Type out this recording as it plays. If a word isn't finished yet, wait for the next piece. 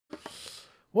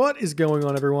What is going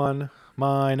on, everyone?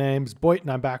 My name's Boyt,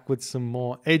 and I'm back with some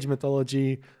more Age of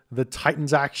Mythology. The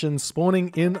Titans action spawning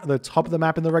in the top of the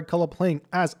map in the red color, playing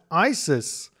as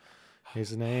Isis.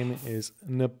 His name is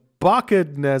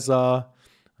Nebuchadnezzar,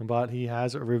 but he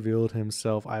has revealed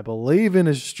himself, I believe, in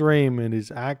his stream. It is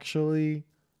actually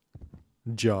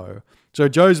Joe. So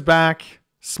Joe's back,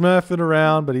 smurfing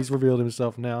around, but he's revealed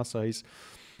himself now. So he's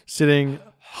sitting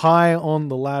high on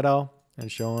the ladder and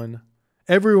showing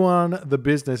everyone the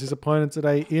business. His opponent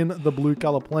today in the blue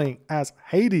color, playing as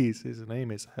Hades. His name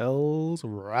is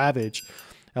HellsRavage.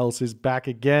 Hells is back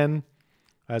again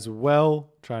as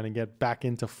well, trying to get back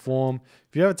into form.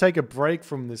 If you ever take a break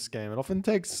from this game, it often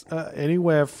takes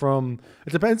anywhere from,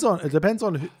 it depends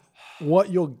on what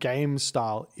your game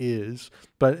style is,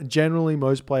 but generally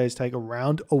most players take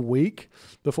around a week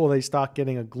before they start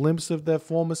getting a glimpse of their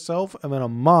former self, and then a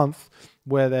month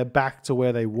where they're back to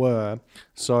where they were.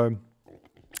 So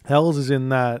Hells is in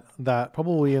that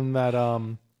probably in that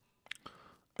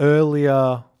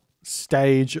earlier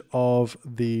stage of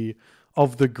the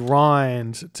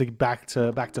grind to back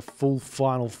to full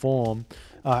final form.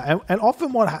 And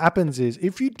often what happens is,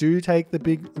 if you do take the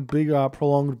big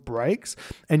prolonged breaks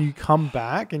and you come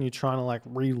back and you're trying to like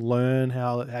relearn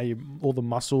how you all the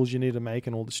muscles you need to make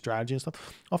and all the strategy and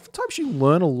stuff, oftentimes you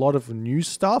learn a lot of new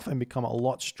stuff and become a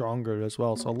lot stronger as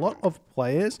well. So a lot of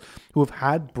players who have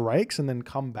had breaks and then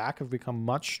come back have become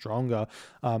much stronger.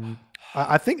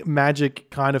 I think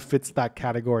Magic kind of fits that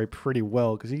category pretty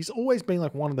well, because he's always been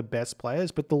like one of the best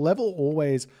players, but the level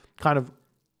always kind of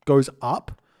goes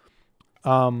up.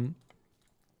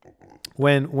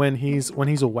 When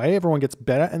he's away, everyone gets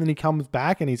better, and then he comes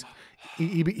back and he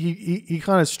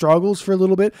kind of struggles for a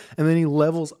little bit, and then he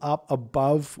levels up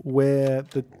above where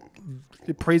the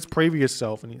previous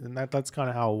self, and that's kind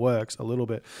of how it works a little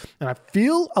bit. And I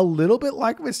feel a little bit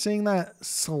like we're seeing that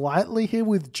slightly here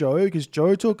with Joe, because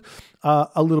Joe took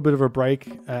a little bit of a break,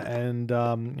 and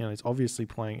he's obviously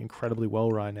playing incredibly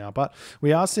well right now. But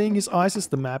we are seeing his Isis.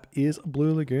 The map is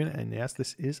Blue Lagoon, and yes,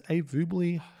 this is a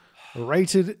Voobly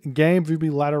rated game,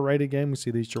 Voobly ladder rated game. We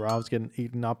see these giraffes getting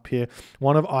eaten up here.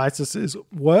 One of Isis's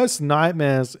worst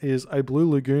nightmares is a Blue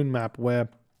Lagoon map where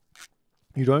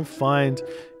you don't find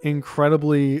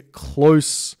incredibly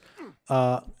close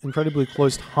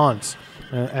hunts,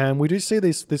 and we do see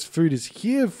this food is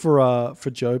here for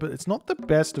Joe, but it's not the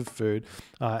best of food.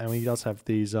 And he does have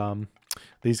these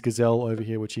gazelle over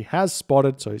here, which he has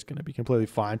spotted, so he's going to be completely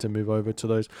fine to move over to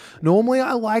those. Normally,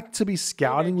 I like to be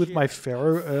scouting with my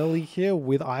Pharaoh early here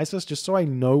with Isis, just so I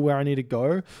know where I need to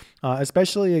go,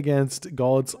 especially against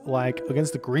gods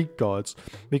against the Greek gods,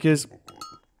 because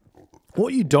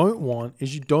what you don't want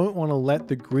is, you don't want to let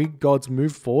the Greek gods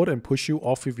move forward and push you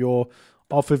off of your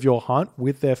hunt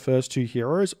with their first two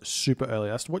heroes super early.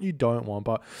 That's what you don't want.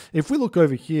 But if we look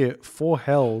over here for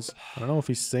Hells, I don't know if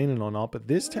he's seen it or not, but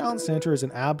this town center is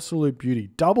an absolute beauty.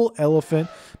 Double elephant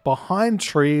behind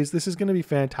trees. This is going to be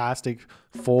fantastic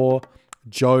for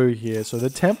Joe here. So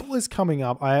the temple is coming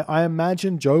up. I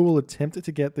imagine Joe will attempt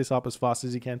to get this up as fast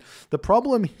as he can. The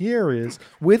problem here is,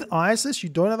 with Isis, you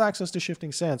don't have access to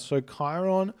shifting sands. So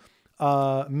Chiron,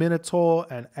 Minotaur,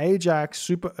 and Ajax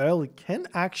super early can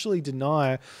actually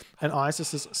deny an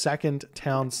Isis's second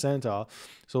town center.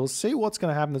 So we'll see what's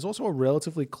going to happen. There's also a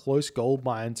relatively close gold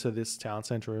mine to this town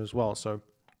center as well. So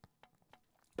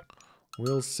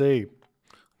we'll see.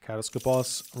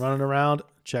 Kataskopos running around,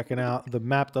 checking out the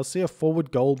map. They'll see a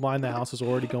forward gold mine. The house is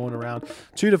already going around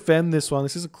to defend this one.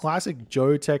 This is a classic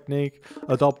Joe technique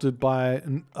adopted by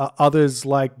others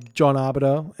like John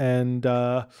Arbiter, and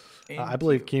I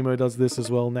believe Chemo does this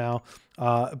as well now.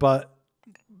 But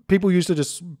people used to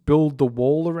just build the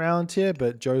wall around here,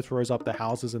 but Joe throws up the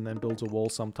houses and then builds a wall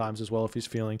sometimes as well if he's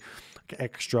feeling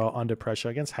extra under pressure.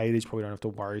 Against Hades, probably don't have to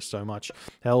worry so much.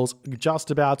 Hell's just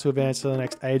about to advance to the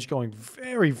next age, going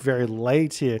very, very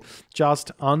late here. Just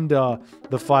under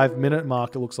the 5-minute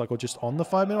mark, it looks like, or just on the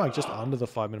 5-minute mark, just under the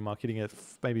 5-minute mark, hitting at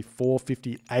maybe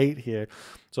 4:58 here.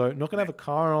 So not going to have a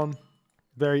car on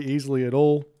very easily at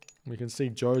all. We can see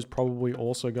Joe's probably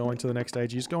also going to the next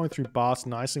stage. He's going through Bast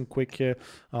nice and quick here.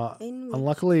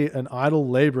 Unluckily, an idle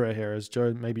laborer here, as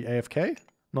Joe maybe AFK,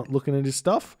 not looking at his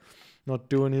stuff, not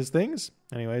doing his things.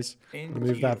 Anyways,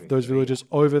 move those villagers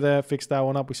over there, fix that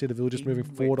one up. We see the villagers moving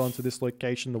forward onto this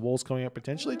location. The wall's coming up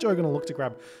potentially. Joe going to look to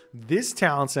grab this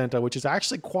town center, which is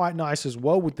actually quite nice as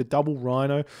well, with the double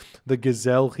rhino, the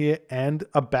gazelle here, and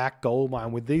a back gold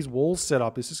mine. With these walls set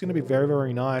up, this is going to be very,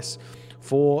 very nice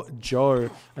for Joe,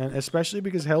 and especially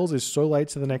because Hells is so late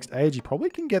to the next age, he probably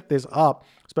can get this up,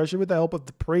 especially with the help of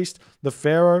the priest, the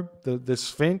pharaoh, the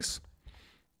sphinx.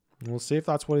 We'll see if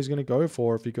that's what he's going to go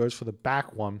for, if he goes for the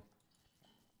back one.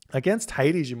 against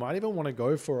Hades, you might even want to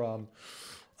go for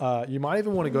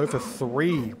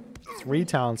three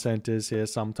town centers here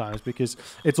sometimes, because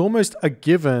it's almost a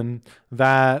given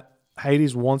that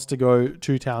Hades wants to go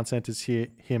 2 town centers here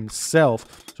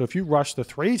himself. So if you rush the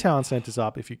 3 town centers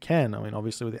up, if you can, I mean,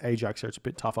 obviously with the Ajax here, it's a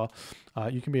bit tougher.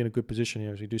 You can be in a good position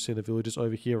here. As you do see the villagers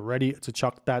over here ready to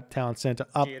chuck that town center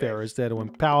up. There is there to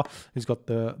empower. He's got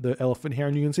the elephant here,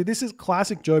 and you can see this is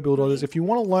classic Joe build orders. If you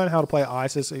want to learn how to play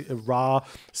Isis, a Ra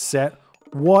set,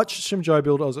 watch some Joe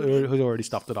build who's already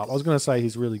stuffed it up. I was going to say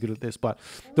he's really good at this, but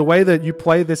the way that you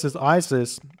play this as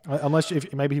Isis, unless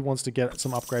if maybe he wants to get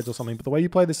some upgrades or something, but the way you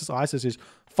play this as Isis is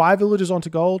 5 villagers onto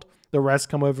gold, the rest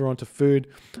come over onto food.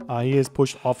 He is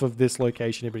pushed off of this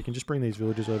location here, but he can just bring these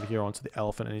villagers over here onto the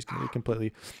elephant, and he's going to be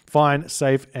completely fine,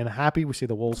 safe, and happy. We see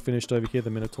the walls finished over here. The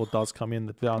Minotaur does come in.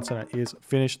 The town center is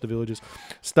finished. The villagers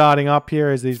starting up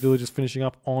here as these villagers finishing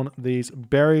up on these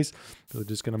berries.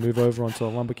 Villagers going to move over onto the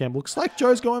lumber camp. Looks like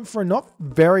Joe's going for a not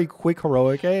very quick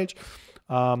heroic age.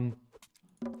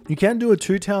 You can do a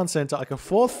 2 town center, like a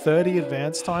 4:30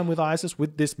 advance time with Isis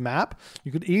with this map.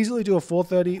 You could easily do a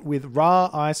 4:30 with Ra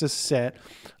Isis set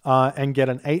and get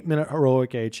an 8-minute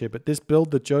heroic age here. But this build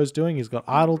that Joe's doing, he's got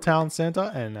idle town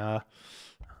center, and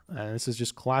this is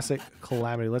just classic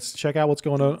calamity. Let's check out what's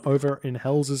going on over in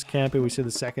Hells' camp here. We see the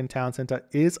 2nd town center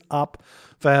is up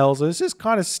for Hells. So this is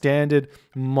kind of standard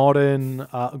modern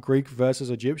Greek versus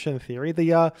Egyptian theory.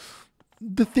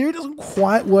 The theory doesn't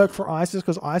quite work for Isis,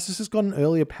 because Isis has got an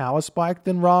earlier power spike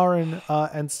than Ra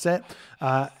and Set.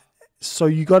 So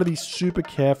you got to be super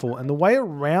careful. And the way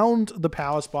around the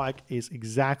power spike is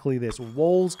exactly this.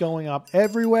 Walls going up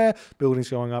everywhere, buildings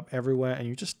going up everywhere, and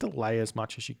you just delay as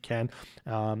much as you can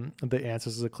the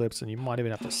Ancestors Eclipse, and you might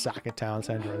even have to sack a town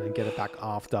center and then get it back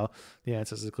after the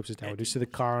Ancestors Eclipse is down. We do see the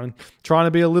Chiron trying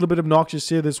to be a little bit obnoxious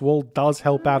here. This wall does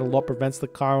help out a lot, prevents the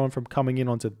Chiron from coming in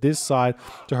onto this side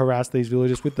to harass these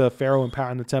villagers. With the Pharaoh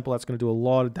empowering the temple, that's going to do a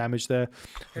lot of damage there.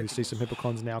 And you see some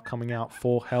Hippocons now coming out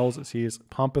for Hells as he is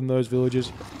pumping those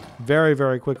villagers very,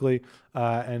 very quickly.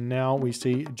 And now we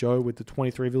see Joe with the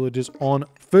 23 villagers on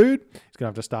food. He's going to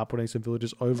have to start putting some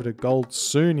villagers over to gold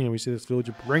soon. Here we see this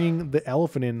villager bringing the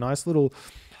elephant in. Nice little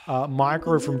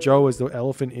micro from Joe as the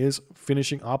elephant is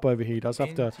finishing up over here. He does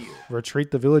have to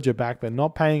retreat the villager back. They're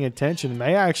not paying attention.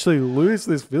 May actually lose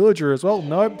this villager as well.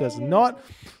 Nope, does not.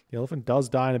 The elephant does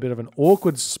die in a bit of an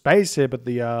awkward space here, but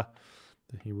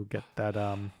he will get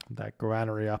that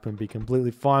granary up and be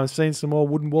completely fine. I've seen some more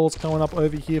wooden walls coming up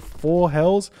over here for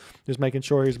Hells. Just making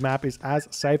sure his map is as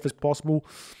safe as possible.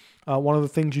 One of the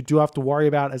things you do have to worry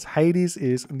about as Hades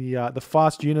is the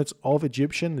fast units of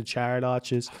Egyptian, the chariot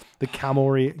archers, the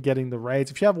cavalry getting the raids.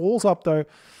 If you have walls up though,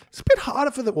 it's a bit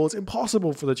harder for it's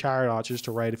impossible for the chariot archers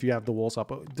to raid if you have the walls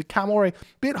up. The cavalry, a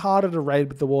bit harder to raid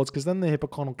with the walls, because then the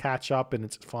Hippocon will catch up and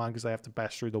it's fine because they have to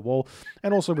bash through the wall.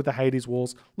 And also with the Hades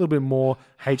walls, a little bit more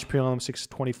HP on them,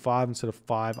 625 instead of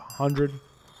 500.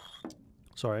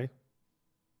 Sorry.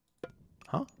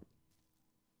 Huh?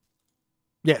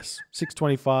 Yes,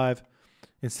 625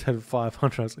 instead of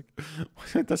 500. I was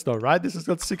like, that's not right. This has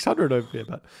got 600 over here,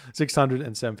 but 600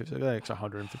 and 750. So extra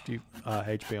 150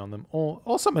 HP on them,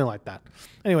 or something like that.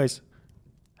 Anyways,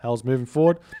 Hell's moving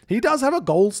forward. He does have a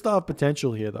gold star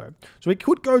potential here, though. So he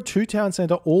could go 2 town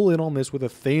center all in on this with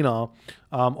Athena.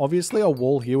 Obviously, a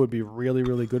wall here would be really,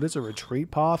 really good as a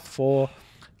retreat path for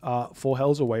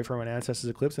Hells away from an Ancestors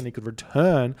Eclipse, and he could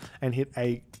return and hit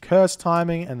a Curse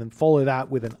timing and then follow that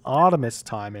with an Artemis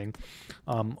timing.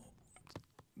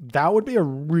 That would be a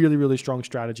really, really strong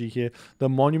strategy here. The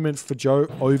monument for Joe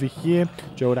over here,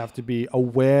 Joe would have to be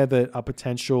aware that a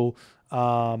potential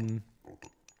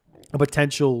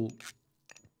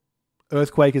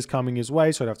earthquake is coming his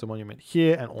way, so he'd have to monument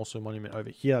here and also monument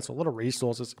over here. That's a lot of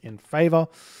resources in favor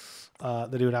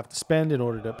that he would have to spend in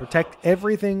order to protect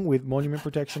everything with monument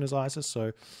protection as Isis.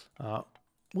 So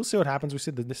we'll see what happens. We see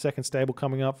the 2nd stable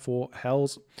coming up for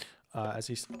Hells as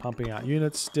he's pumping out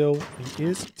units still.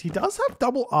 He does have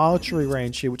double archery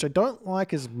range here, which I don't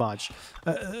like as much.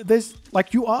 There's,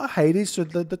 like, you are Hades, so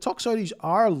the Toxotes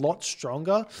are a lot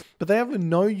stronger, but they have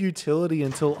no utility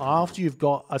until after you've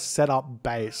got a set up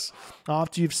base,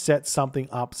 after you've set something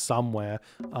up somewhere.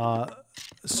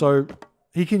 So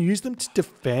he can use them to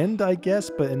defend, I guess,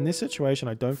 but in this situation,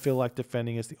 I don't feel like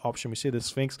defending is the option. We see the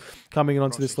Sphinx coming in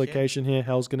onto this location here.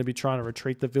 Hell's going to be trying to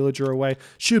retreat the villager away.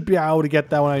 Should be able to get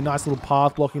that one. A nice little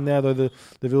path blocking there, though the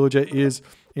villager is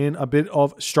in a bit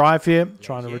of strife here,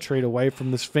 trying to retreat away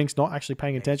from the Sphinx, not actually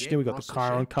paying attention to. We got the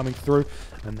Chiron coming through,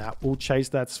 and that will chase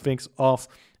that Sphinx off.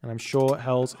 And I'm sure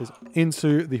Hells is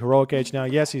into the heroic age now.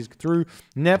 Yes, he's through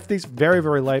Nephthys very,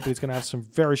 very late, but he's going to have some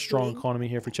very strong economy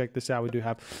here. If we check this out, we do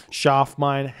have Shaft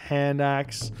Mine, Hand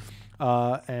Axe,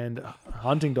 and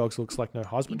Hunting Dogs. Looks like no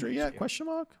husbandry yet, question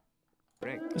mark?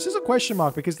 This is a question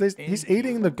mark because he's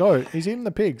eating the goat. He's eating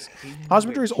the pigs.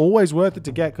 Husbandry is always worth it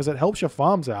to get because it helps your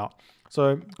farms out.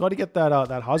 So got to get that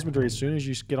that husbandry as soon as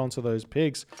you get onto those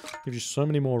pigs. Gives you so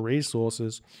many more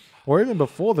resources. Or even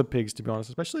before the pigs, to be honest,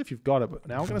 especially if you've got it. But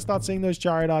now we're going to start seeing those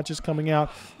chariot archers coming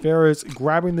out. Pharaoh's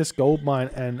grabbing this gold mine,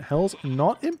 and Hell's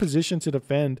not in position to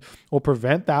defend or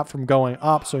prevent that from going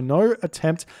up. So no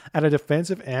attempt at a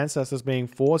defensive ancestors being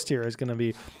forced here is going to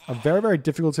be a very, very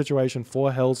difficult situation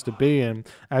for Hell's to be in,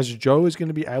 as Joe is going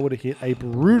to be able to hit a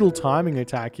brutal timing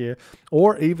attack here,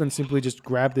 or even simply just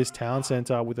grab this town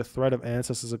center with the threat of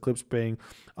ancestors eclipse being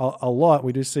a lot.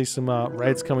 We do see some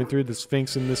raids coming through. The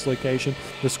Sphinx in this location,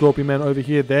 the Scorpion Man over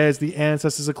here. There's the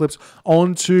Ancestors Eclipse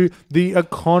onto the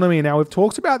economy. Now, we've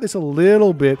talked about this a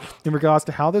little bit in regards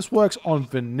to how this works on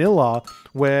vanilla,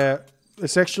 where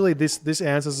essentially this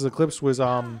Ancestors Eclipse was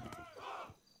a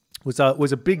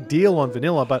big deal on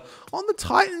vanilla, but on the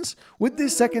Titans, with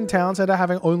this second town center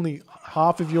having only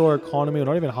half of your economy, or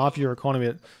not even half of your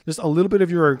economy, just a little bit of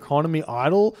your economy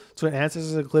idle to an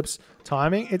Ancestors Eclipse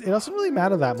timing, it doesn't really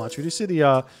matter that much. We do see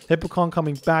the Hippocon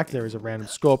coming back. There is a random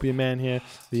Scorpion Man here.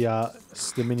 The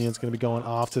minion's going to be going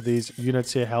after these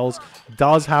units here. Hells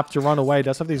does have to run away.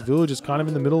 Does have these villages kind of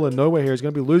in the middle of nowhere here. He's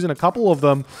going to be losing a couple of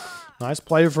them. Nice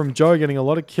play from Joe, getting a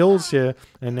lot of kills here.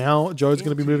 And now Joe's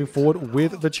going to be moving forward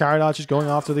with the Chariot Archers going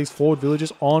after these forward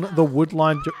villages on the wood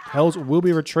line. Hells will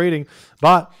be retreating,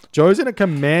 but Joe's in a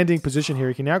commanding position here.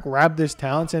 He can now grab this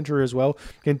town center as well,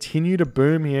 continue to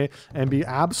boom here, and be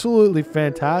absolutely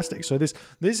fantastic. So this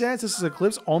Ancestors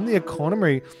Eclipse on the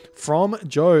economy from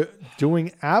Joe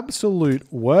doing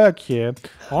absolute work here.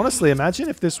 Honestly, imagine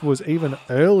if this was even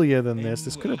earlier than this.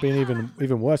 This could have been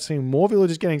even worse. Seeing more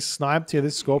villagers getting sniped here.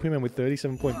 This Scorpion Man with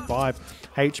 37.5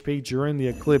 HP during the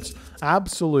eclipse.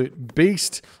 Absolute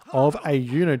beast of a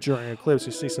unit during eclipse.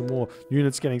 You see some more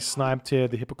units getting sniped here.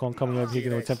 The Hippocon coming over here,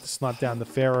 going to attempt to snipe down the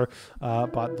Pharaoh,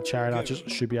 but the Chariot Archers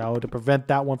should be able to prevent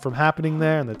that one from happening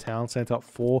there, and the town center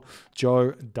for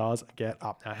Joe does get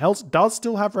up. Now, Hells does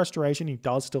still have Restoration. He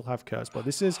does still have Curse, but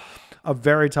this is a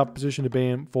very tough position to be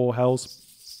in for Hells,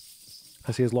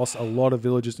 as he has lost a lot of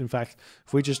villagers. In fact,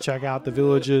 if we just check out the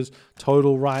villagers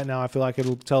total right now, I feel like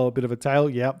it'll tell a bit of a tale.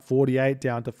 Yep, 48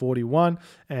 down to 41,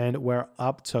 and we're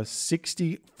up to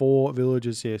 64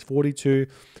 villagers here. 42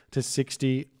 to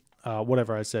 60,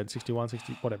 whatever I said, 61,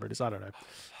 60, whatever it is, I don't know.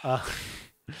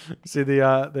 See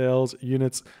the Hells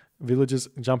units, villagers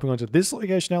jumping onto this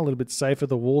location now, a little bit safer.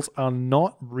 The walls are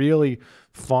not really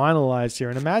finalized here,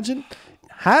 and imagine,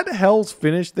 had Hells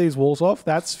finished these walls off,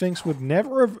 that Sphinx would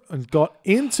never have got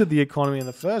into the economy in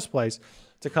the first place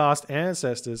to cast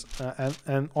Ancestors.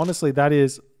 And honestly, that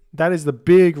is the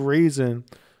big reason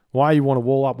why you want to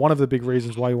wall up. One of the big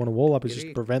reasons why you want to wall up is just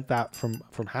to prevent that from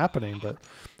happening. But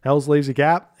Hells leaves a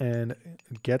gap and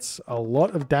gets a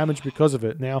lot of damage because of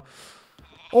it. Now,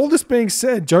 all this being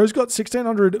said, Joe's got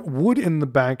 1,600 wood in the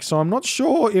bank, so I'm not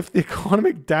sure if the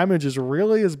economic damage is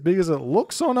really as big as it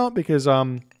looks or not, because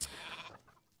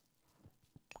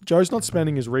Joe's not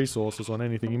spending his resources on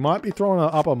anything. He might be throwing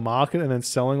up a market and then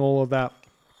selling all of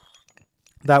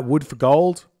that wood for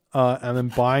gold, and then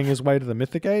buying his way to the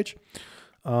Mythic Age.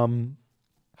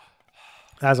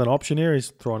 As an option here, he's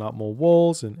throwing up more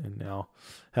walls, and now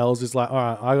Hells is like, all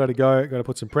right, I got to go, got to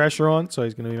put some pressure on. So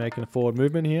he's going to be making a forward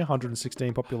movement here.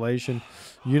 116 population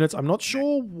units. I'm not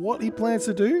sure what he plans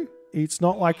to do. It's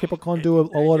not like Hippocon do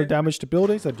a lot of damage to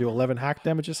buildings. They do 11 hack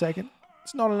damage a second.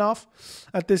 It's not enough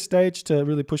at this stage to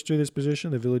really push through this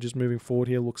position. The villagers moving forward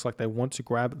here looks like they want to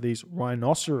grab these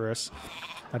rhinoceros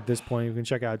at this point. You can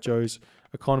check out Joe's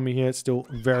economy here. It's still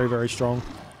very, very strong.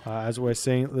 As we're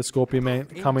seeing the Scorpion Man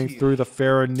coming through, the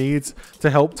Pharaoh needs to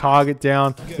help target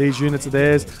down these units of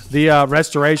theirs. The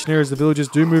restoration here as the villagers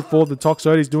do move forward. The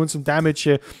Toxotes doing some damage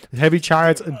here. Heavy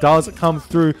chariots does come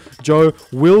through. Joe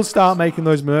will start making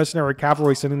those mercenary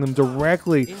cavalry, sending them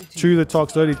directly to the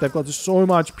Toxotes. They've got so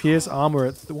much pierce armor.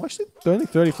 It's actually only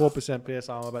 34% pierce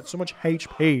armor, but so much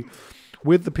HP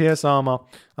with the pierce armor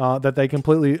that they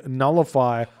completely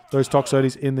nullify those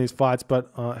Toxotes in these fights.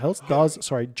 But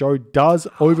Joe does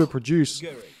overproduce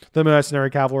the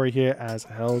mercenary cavalry here as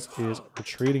Hells is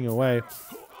retreating away.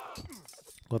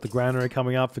 Got the granary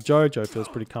coming up for Joe. Joe feels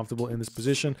pretty comfortable in this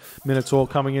position. Minotaur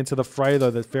coming into the fray,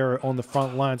 though. The Pharaoh on the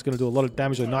front line is going to do a lot of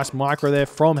damage. A nice micro there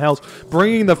from Hells,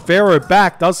 bringing the Pharaoh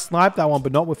back. Does snipe that one,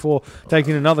 but not before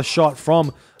taking another shot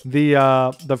from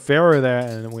the Pharaoh there.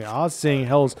 And we are seeing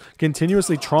Hells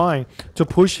continuously trying to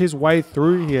push his way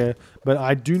through here. But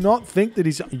I do not think that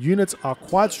his units are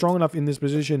quite strong enough in this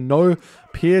position. No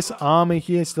Pierce army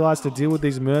here. Still has to deal with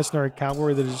these mercenary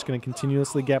cavalry that are just going to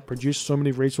continuously get produced. So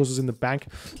many resources in the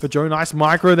bank for Joe. Nice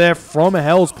micro there from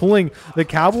Hells, pulling the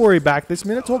cavalry back. This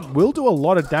Minotaur will do a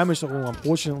lot of damage.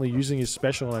 Unfortunately, using his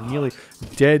special on a nearly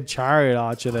dead chariot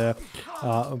archer there.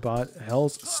 But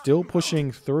Hells still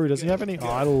pushing through. Does he have any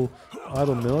idle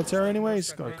military anyway?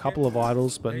 He's got a couple of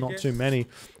idols, but not too many.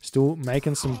 Still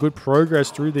making some good progress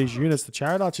through these units. The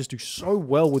chariot archers do so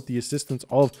well with the assistance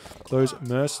of those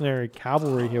mercenary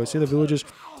cavalry here. We see the villagers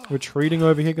retreating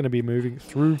over here, going to be moving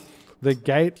through the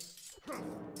gate,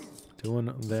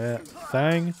 doing their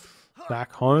thing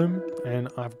back home. And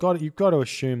you've got to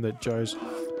assume that Joe's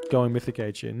going Mythic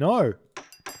Age here. No,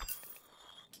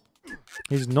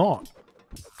 he's not.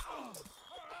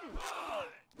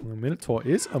 The Minotaur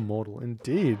is immortal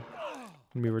indeed.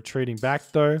 Gonna be retreating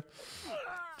back though.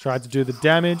 Tried to do the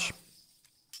damage.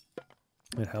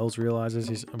 And Hells realizes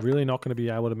he's really not going to be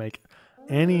able to make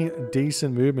any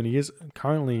decent movement. He is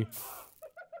currently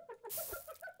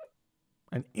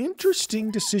an interesting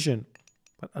decision,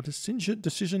 but a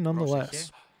decision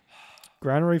nonetheless.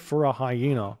 Granary for a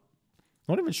hyena.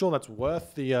 Not even sure that's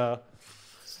worth the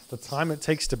time it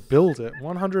takes to build it.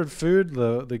 100 food.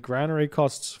 The granary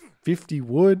costs 50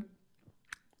 wood.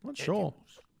 Not sure.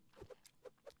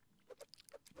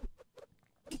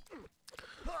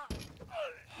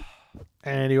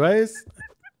 Anyways,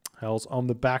 Hells on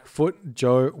the back foot.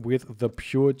 Joe with the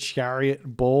pure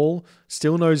chariot ball.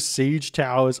 Still no siege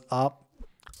towers up.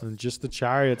 And just the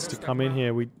chariots to come in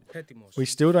here. We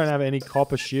still don't have any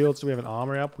copper shields. Do we have an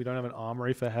armory up? We don't have an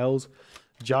armory for Hells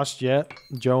just yet.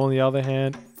 Joe, on the other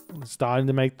hand, starting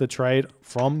to make the trade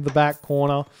from the back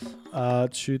corner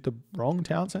to the wrong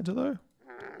town center, though.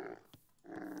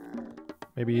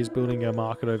 Maybe he's building a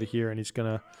market over here and he's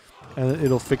going to... And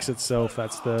it'll fix itself.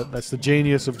 That's the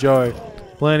genius of Joe.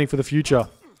 Planning for the future.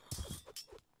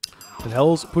 And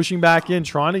Hell's pushing back in,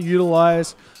 trying to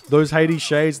utilize those Hades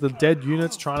Shades, the dead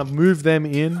units, trying to move them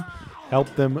in,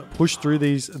 help them push through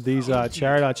these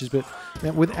chariot archers. But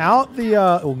man, without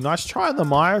the... nice try on the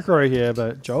micro here,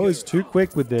 but Joe is too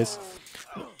quick with this.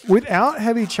 Without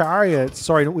heavy chariots,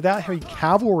 without heavy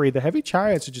cavalry, the heavy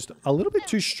chariots are just a little bit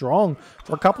too strong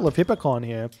for a couple of Hippocon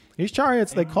here. These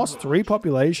chariots, they cost 3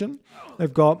 population.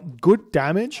 They've got good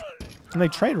damage, and they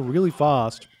train really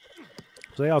fast.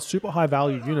 So they are super high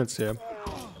value units here.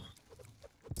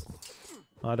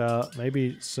 But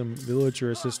maybe some villager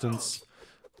assistance,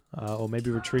 or maybe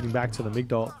retreating back to the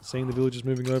Migdol. Seeing the villagers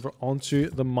moving over onto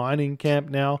the mining camp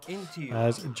now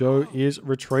as Joe is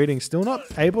retreating. Still not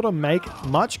able to make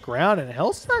much ground, and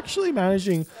Hell's actually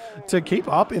managing to keep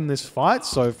up in this fight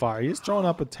so far. He's throwing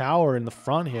up a tower in the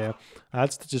front here.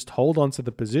 That's to just hold on to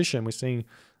the position. We're seeing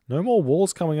no more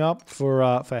walls coming up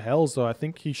for Hells, though. I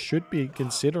think he should be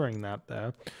considering that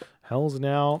there. Hells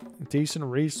now decent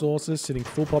resources, sitting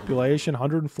full population,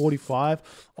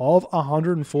 145 of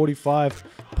 145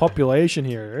 population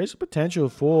here. There is a potential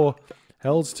for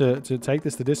Hells to take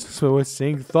this the distance where we're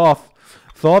seeing Thoth.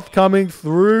 Thoth coming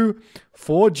through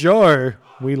for Joe.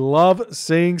 We love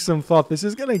seeing some Thoth. This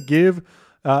is going to give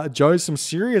Joe some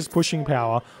serious pushing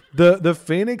power. The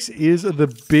Phoenix is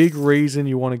the big reason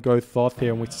you want to go Thoth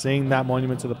here, and we're seeing that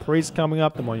monument to the priest coming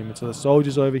up, the monument to the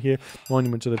soldiers over here,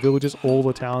 monument to the villagers. All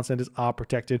the town centers are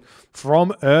protected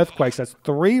from earthquakes. That's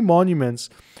 3 monuments,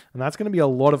 and that's going to be a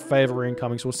lot of favor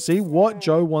incoming. So we'll see what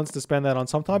Joe wants to spend that on.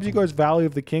 Sometimes he goes Valley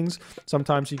of the Kings,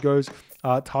 sometimes he goes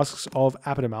Tusks of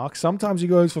Apatomark, sometimes he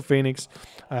goes for Phoenix,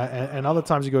 and other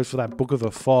times he goes for that Book of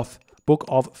the Thoth. Book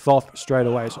of Thoth straight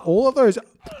away. So all of those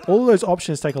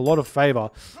options take a lot of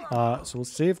favor. So we'll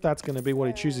see if that's going to be what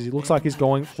he chooses. He looks like he's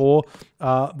going for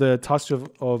the Tusk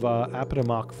of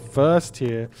Apatomark first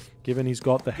here, given he's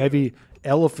got the heavy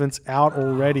elephants out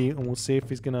already. And we'll see if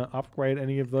he's going to upgrade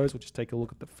any of those. We'll just take a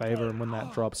look at the favor, and when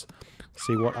that drops,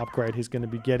 see what upgrade he's going to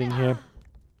be getting here.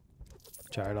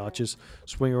 Chariot archers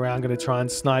swing around, going to try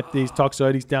and snipe these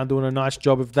Toxotes down, doing a nice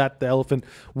job of that. The elephant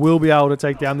will be able to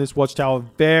take down this watchtower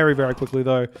very, very quickly,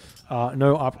 though.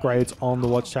 No upgrades on the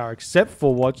watchtower except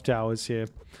for watchtowers here.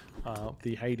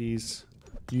 The Hades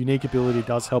unique ability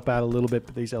does help out a little bit,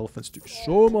 but these elephants do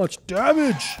so much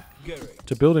damage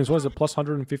to buildings. What is it? Plus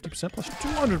 150%? Plus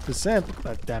 200%. Look at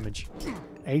that damage.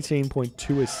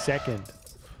 18.2 a second.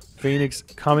 Phoenix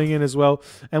coming in as well.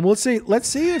 And let's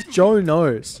see if Joe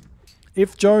knows.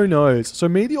 If Joe knows. So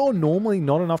Meteor normally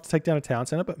not enough to take down a town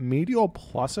center, but Meteor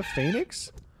plus a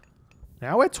Phoenix?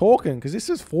 Now we're talking, because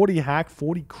this is 40 hack,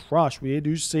 40 crush. We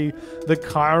do see the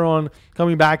Chiron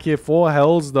coming back here for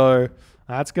Hells, though.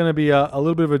 That's going to be a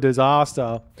little bit of a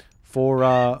disaster for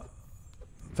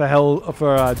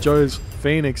Joe's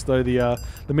Phoenix, though.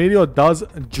 The Meteor does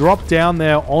drop down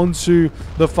there onto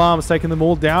the farms, taking them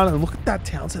all down. And look at that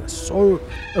town center, so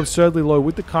absurdly low.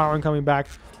 With the Chiron coming back,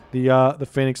 the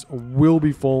Phoenix will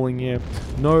be falling here.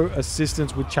 No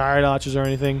assistance with Chariot Archers or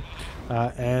anything.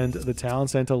 And the town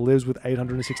center lives with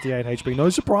 868 HP. No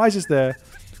surprises there.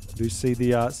 Do see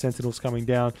the Sentinels coming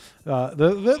down.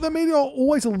 The Meteor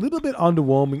always a little bit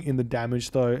underwhelming in the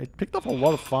damage, though. It picked up a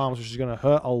lot of farms, which is going to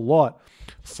hurt a lot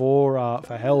for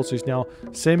Hells, who's now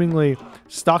seemingly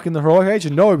stuck in the Heroic Age.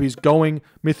 And no, he's going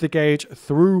Mythic Age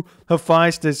through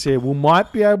Hephaestus here. We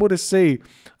might be able to see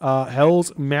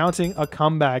Hells mounting a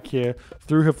comeback here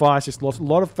through Hephaestus. Lost a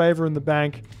lot of favor in the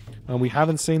bank. And we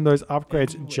haven't seen those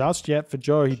upgrades just yet for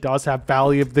Joe. He does have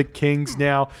Valley of the Kings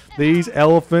now. These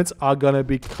elephants are going to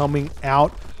be coming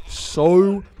out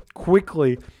so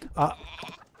quickly.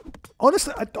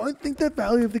 Honestly, I don't think that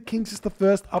Valley of the Kings is the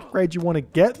first upgrade you want to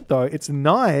get, though. It's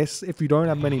nice if you don't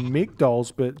have many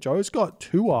Migdols, but Joe's got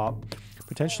 2 up.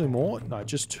 Potentially more? No,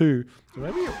 just 2. So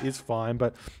maybe it is fine,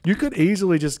 but you could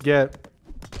easily just get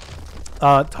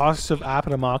Tusks of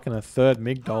Apatomark and a 3rd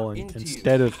Migdol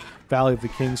instead of Valley of the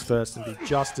Kings first, and be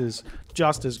just as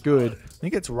good. I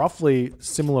think it's roughly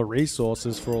similar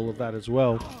resources for all of that as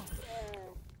well,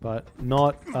 but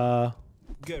not a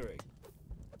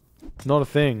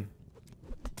thing.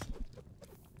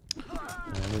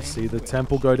 And we see the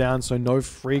temple go down, so no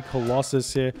free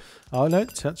Colossus here. Oh no,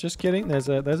 just kidding. There's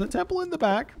a temple in the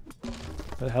back.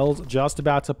 But Hell's just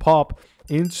about to pop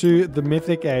into the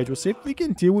Mythic Age. We'll see if we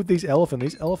can deal with these elephant.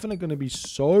 These elephant are going to be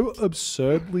so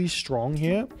absurdly strong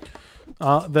here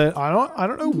that I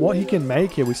don't know what he can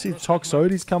make here. We see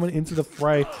Toxotes coming into the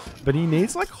fray, but he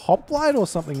needs like Hoplite or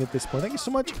something at this point. Thank you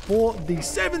so much for the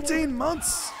 17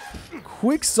 months.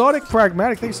 Quixotic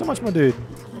Pragmatic. Thank you so much, my dude.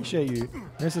 Appreciate you.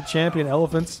 There's the champion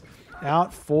elephants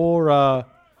out for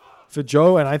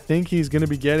Joe, and I think he's going to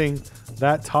be getting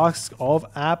that Tusk of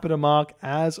Apatomark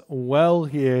as well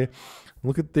here.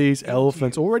 Look at these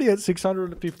elephants, already at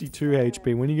 652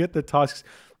 HP. When you get the Tusks,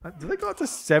 do they go up to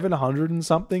 700 and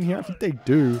something here? I think they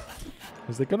do,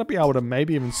 because they're going to be able to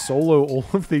maybe even solo all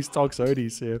of these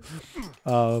Toxotes here,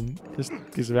 just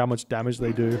because of how much damage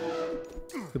they do.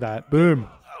 Look at that. Boom.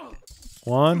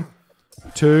 1,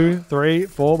 2, 3,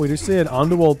 4. We do see an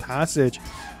Underworld Passage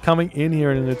coming in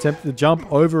here in an attempt to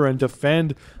jump over and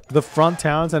defend the front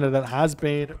town center that has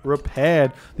been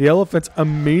repaired. The elephants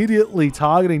immediately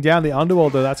targeting down the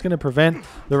Underworld, though. That's going to prevent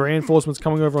the reinforcements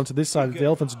coming over onto this side. The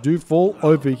elephants do fall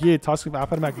over here. Tusk of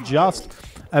Apatomark just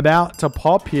about to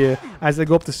pop here as they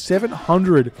go up to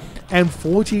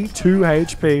 742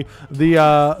 HP.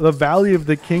 The Valley of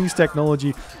the Kings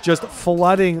technology just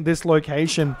flooding this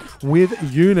location with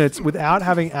units without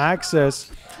having access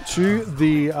to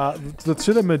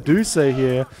the Medusa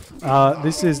here.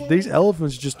 These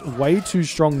elephants just way too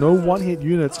strong. No one-hit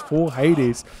units for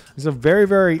Hades. It's a very,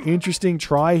 very interesting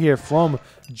try here from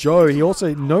Joe. He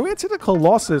also no answer to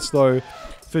Colossus though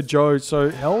for Joe, so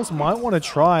Hells might want to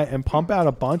try and pump out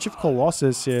a bunch of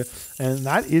Colossus here, and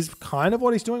that is kind of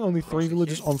what he's doing. Only 3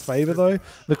 villagers on favor though.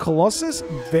 The Colossus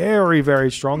very, very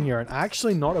strong here, and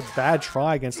actually not a bad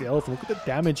try against the elephant. Look at the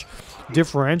damage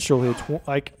differential here.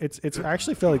 Like it's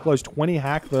actually fairly close. 20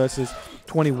 hack versus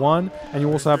 21, and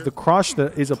you also have the crush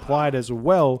that is applied as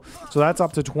well, so that's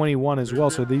up to 21 as well.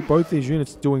 So both these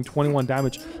units doing 21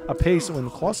 damage a piece. When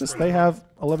the Colossus, they have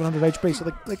 1100 HP, so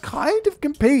they kind of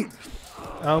compete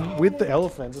with the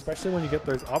elephants, especially when you get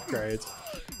those upgrades.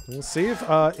 We'll see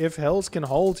if Hells can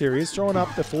hold here. He's throwing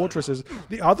up the fortresses.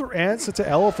 The other answer to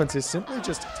elephants is simply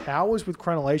just towers with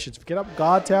crenellations. If you get up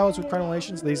guard towers with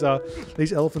crenellations, these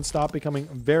elephants start becoming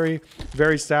very,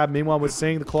 very sad. Meanwhile, we're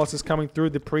seeing the Colossus coming through.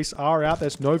 The priests are out.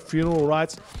 There's no funeral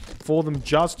rites for them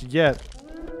just yet,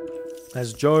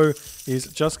 as Joe is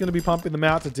just going to be pumping them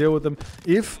out to deal with them.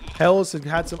 If Hells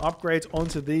had some upgrades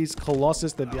onto these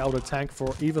Colossus, they'd be able to tank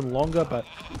for even longer, but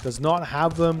does not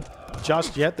have them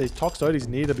just yet. These Toxotes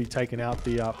need to be taken out,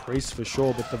 the priests for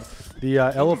sure, but the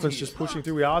elephants just pushing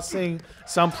through. We are seeing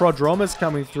some prodromas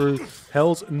coming through.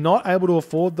 Hell's not able to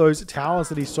afford those towers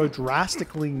that he so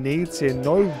drastically needs here.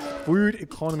 No food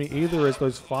economy either, as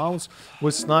those farms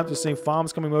were sniped. We're seeing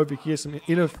farms coming over here, some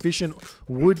inefficient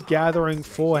wood gathering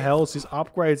for Hells. His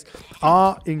upgrades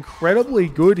are incredibly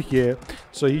good here,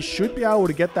 so he should be able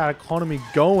to get that economy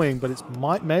going, but it's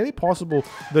maybe possible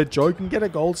that Joe can get a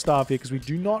gold staff here, because we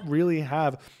do not really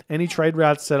have any trade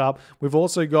routes set up. We've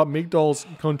also got Migdol's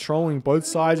controlling both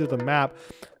sides of the map,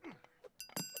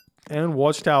 and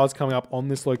watchtowers coming up on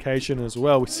this location as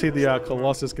well. We see the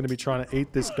Colossus going to be trying to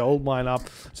eat this gold mine up.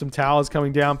 Some towers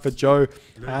coming down for Joe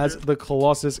as the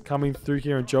Colossus coming through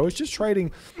here. And Joe is just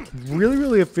trading really,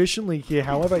 really efficiently here.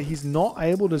 However, he's not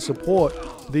able to support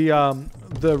the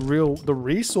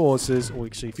resources. Well,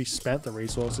 actually, if he spent the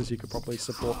resources, he could probably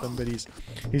support them, but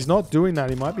he's not doing that.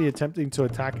 He might be attempting to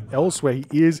attack elsewhere.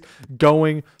 He is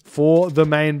going for the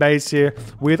main base here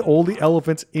with all the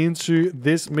elephants into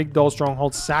this Migdol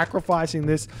stronghold, sacrificing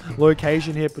this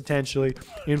location here potentially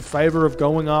in favor of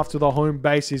going after the home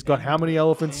base. He's got how many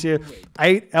elephants here?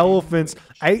 8 elephants,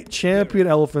 8 champion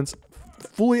elephants,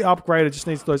 fully upgraded. Just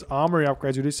needs those armory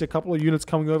upgrades. We do see a couple of units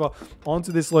coming over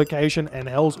onto this location, and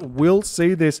Hells will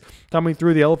see this coming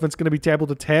through. The elephant's going to be able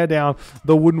to tear down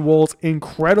the wooden walls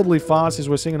incredibly fast, as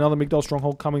we're seeing another Migdol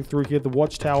stronghold coming through here. The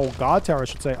watchtower, or guard tower I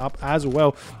should say, up as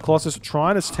well. Colossus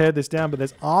trying to tear this down, but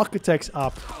there's architects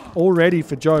up already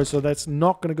for Joe, so that's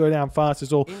not going to go down fast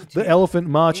at all. The elephant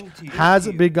march has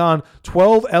begun.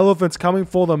 12 elephants coming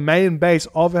for the main base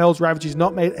of HellsRavage. He's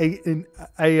not made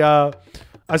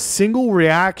a single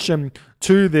reaction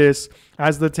to this,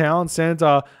 as the town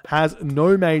center has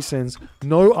no masons,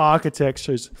 no architects,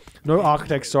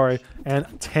 and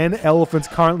 10 elephants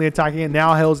currently attacking it.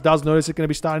 Now Hells does notice it's going to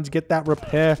be starting to get that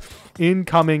repair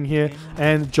incoming here,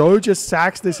 and Joe just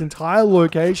sacks this entire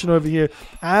location over here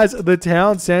as the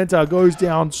town center goes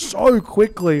down so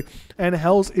quickly, and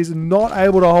Hells is not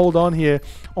able to hold on here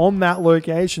on that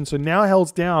location. So now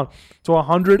Hells down to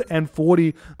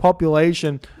 140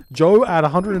 population. Joe at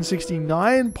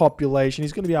 169 population.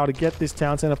 He's going to be able to get this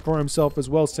town center for himself as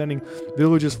well, sending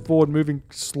villagers forward, moving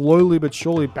slowly but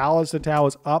surely. Ballast the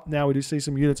towers up now. We do see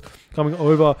some units coming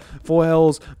over for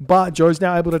Hells, but Joe's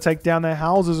now able to take down their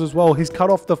houses as well. He's cut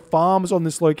off the farms on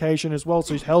this location as well,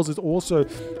 so Hells is also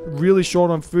really short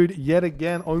on food yet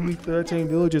again. Only 13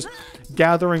 villagers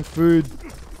gathering food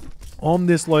on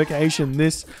this location.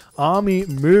 This army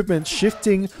movement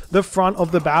shifting the front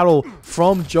of the battle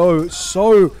from Joe.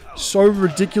 So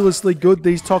ridiculously good.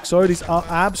 These Toxotes are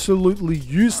absolutely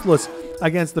useless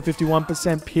against the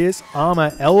 51% pierce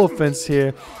armor elephants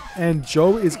here, and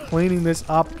Joe is cleaning this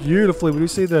up beautifully. We do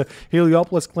see the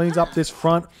Heliopolis cleans up this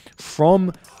front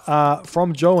from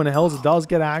Joe, and Hells does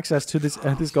get access to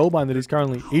this gold mine that he's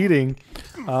currently eating,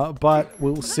 but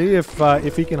we'll see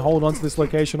if he can hold on to this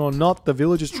location or not. The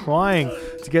village is trying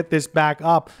to get this back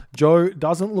up. Joe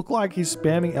doesn't look like he's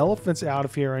spamming elephants out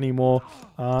of here anymore,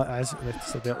 as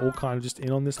they're all kind of just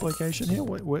in on this location here.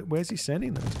 Where's he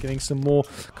sending them? He's getting some more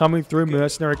coming through.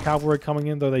 Mercenary cavalry coming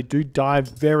in, though they do die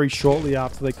very shortly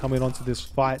after they come in onto this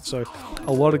fight, so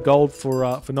a lot of gold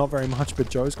for not very much, but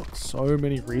Joe's got so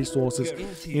many resources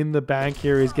in the bank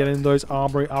here. He's getting those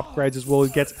armory upgrades as well.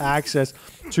 He gets access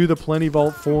to the plenty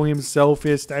vault for himself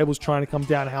here. Stables trying to come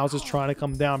down, houses trying to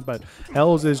come down, but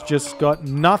Hells has just got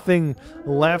nothing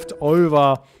left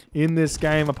over in this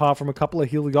game apart from a couple of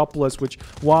Heliopolis, which,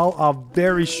 while are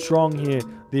very strong here,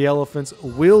 the elephants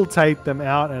will take them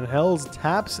out, and Hells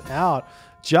taps out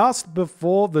just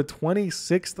before the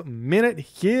 26th minute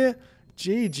here.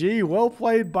 GG, well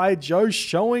played by Joe,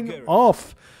 showing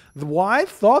off why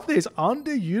Thoth is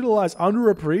underutilized,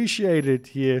 underappreciated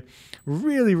here.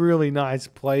 Really, really nice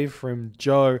play from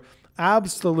Joe.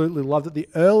 Absolutely loved it. The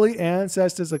early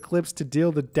Ancestors Eclipse to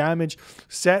deal the damage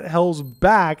set Hells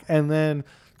back, and then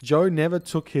Joe never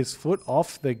took his foot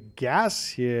off the gas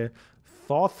here.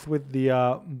 Thoth with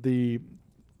the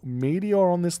Meteor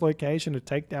on this location to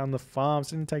take down the farms.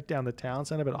 Didn't take down the town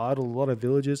center, but idled a lot of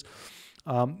villages.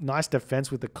 Nice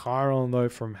defense with the Chiron, though,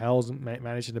 from Hells,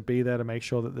 managing to be there to make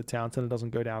sure that the town center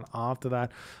doesn't go down after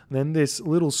that. And then this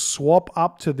little swap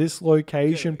up to this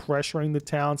location, pressuring the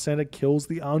town center, kills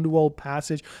the underworld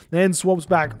passage, then swaps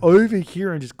back over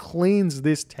here and just cleans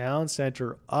this town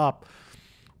center up.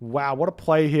 Wow, what a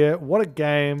play here. What a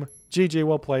game. GG,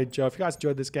 well played, Joe. If you guys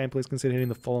enjoyed this game, please consider hitting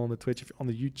the follow on the Twitch. If you're on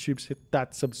the YouTubes, hit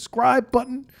that subscribe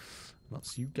button. And I'll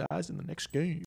see you guys in the next game.